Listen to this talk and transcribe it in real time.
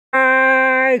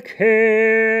Bye,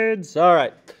 kids. All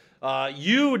right.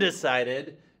 You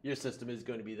decided your system is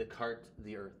going to be the cart,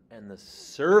 the earth, and the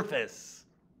surface.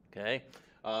 Okay.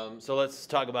 So let's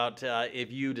talk about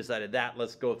if you decided that.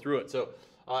 Let's go through it. So,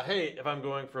 hey, if I'm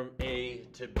going from A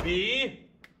to B,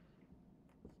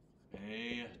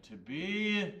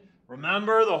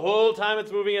 remember the whole time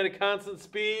it's moving at a constant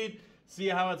speed. See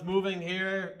how it's moving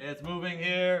here, it's moving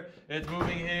here, it's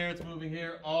moving here, it's moving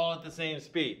here, all at the same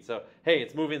speed. So, hey,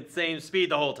 it's moving at the same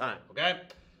speed the whole time, okay?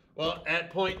 Well,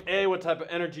 at point A, what type of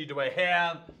energy do I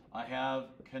have? I have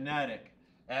kinetic.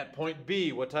 At point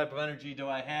B, what type of energy do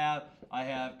I have? I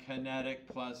have kinetic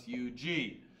plus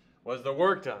UG. Was the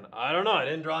work done? I don't know, I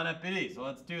didn't draw an FPD, so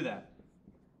let's do that.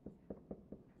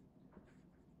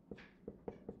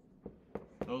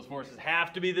 Those forces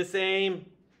have to be the same.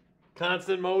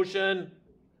 Constant motion,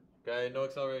 okay, no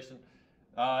acceleration.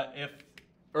 If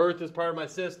Earth is part of my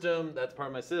system, that's part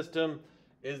of my system.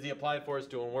 Is the applied force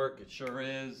doing work? It sure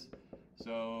is.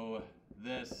 So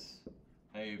this,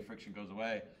 hey, friction goes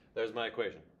away. There's my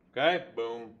equation, okay?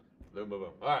 Boom, boom, boom,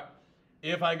 boom. All right,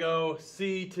 if I go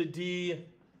C to D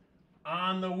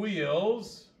on the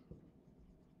wheels,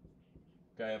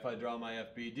 okay, if I draw my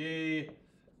FBD,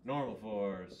 normal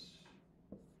force,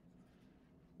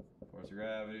 force of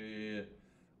gravity,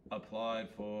 applied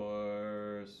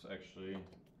force, actually,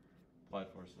 applied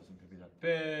force doesn't be that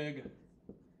big,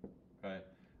 okay.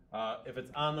 If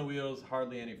it's on the wheels,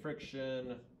 hardly any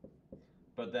friction,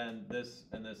 but then this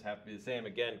and this have to be the same.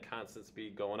 Again, constant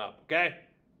speed going up, okay?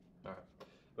 All right,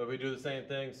 but we do the same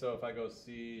thing, so if I go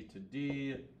C to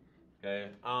D,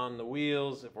 okay, on the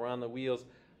wheels, if we're on the wheels,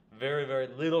 very, very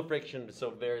little friction,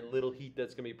 so very little heat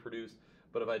that's gonna be produced.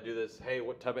 But if I do this, hey,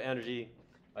 what type of energy?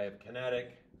 I have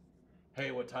kinetic.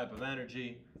 Hey, what type of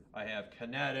energy? I have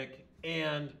kinetic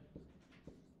and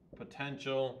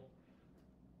potential.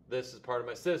 This is part of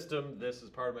my system. This is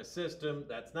part of my system.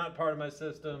 That's not part of my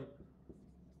system.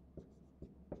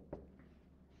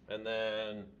 And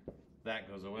then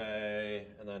that goes away.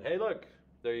 And then, hey, look,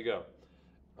 there you go.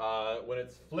 When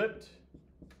it's flipped,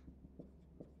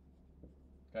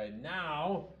 okay,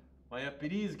 now my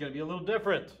FPD is going to be a little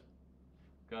different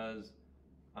because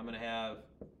I'm going to have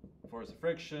force of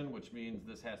friction, which means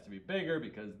this has to be bigger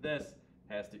because this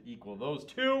has to equal those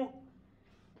two.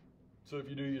 So if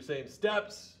you do your same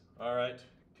steps, all right,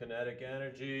 kinetic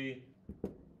energy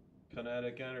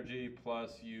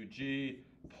plus UG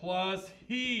plus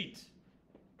heat,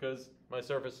 because my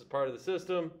surface is part of the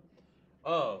system.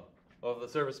 Oh, well, if the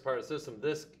surface is part of the system,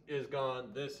 this is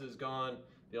gone, this is gone.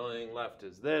 The only thing left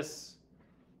is this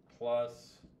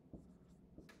plus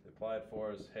applied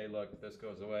force. Hey, look, this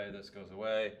goes away, this goes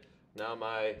away. Now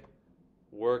my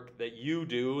work that you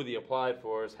do, the applied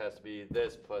force, has to be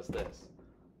this plus this.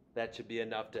 That should be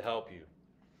enough to help you.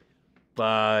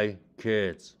 Bye,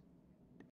 kids.